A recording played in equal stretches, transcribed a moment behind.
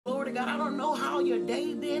to God. I don't know how your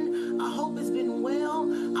day been. I hope it's been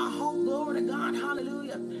well. I hope, glory to God,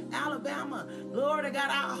 hallelujah, Alabama, glory to God.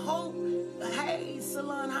 I hope, hey,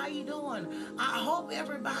 Salon, how you doing? I hope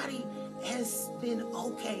everybody has been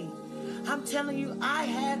okay. I'm telling you, I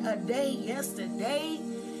had a day yesterday.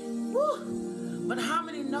 Woo. But how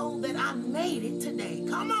many know that I made it today?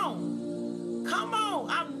 Come on. Come on.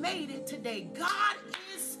 I made it today. God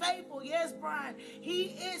is faithful. Yes, Brian. He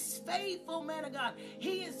is faithful, man of God.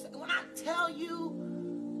 He is. When I tell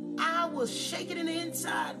you, I was shaking in the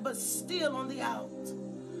inside, but still on the out.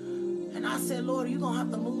 And I said, Lord, you're going to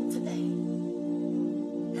have to move today.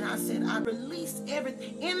 And I said, I released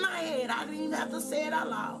everything in my head. I didn't even have to say it out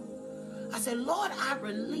loud. I said, Lord, I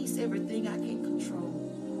release everything I can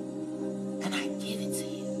control. And I give it to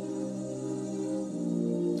you.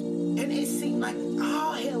 And it seemed like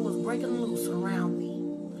all hell was breaking loose around me.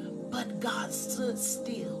 But God stood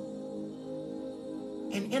still.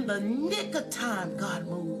 And in the nick of time, God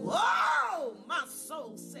moved. Oh, my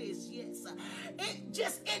soul says yes. It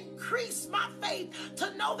just increased my faith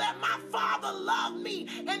to know that my Father loved me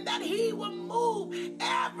and that He will move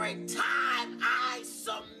every time I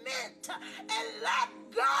submit and let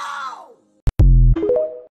go.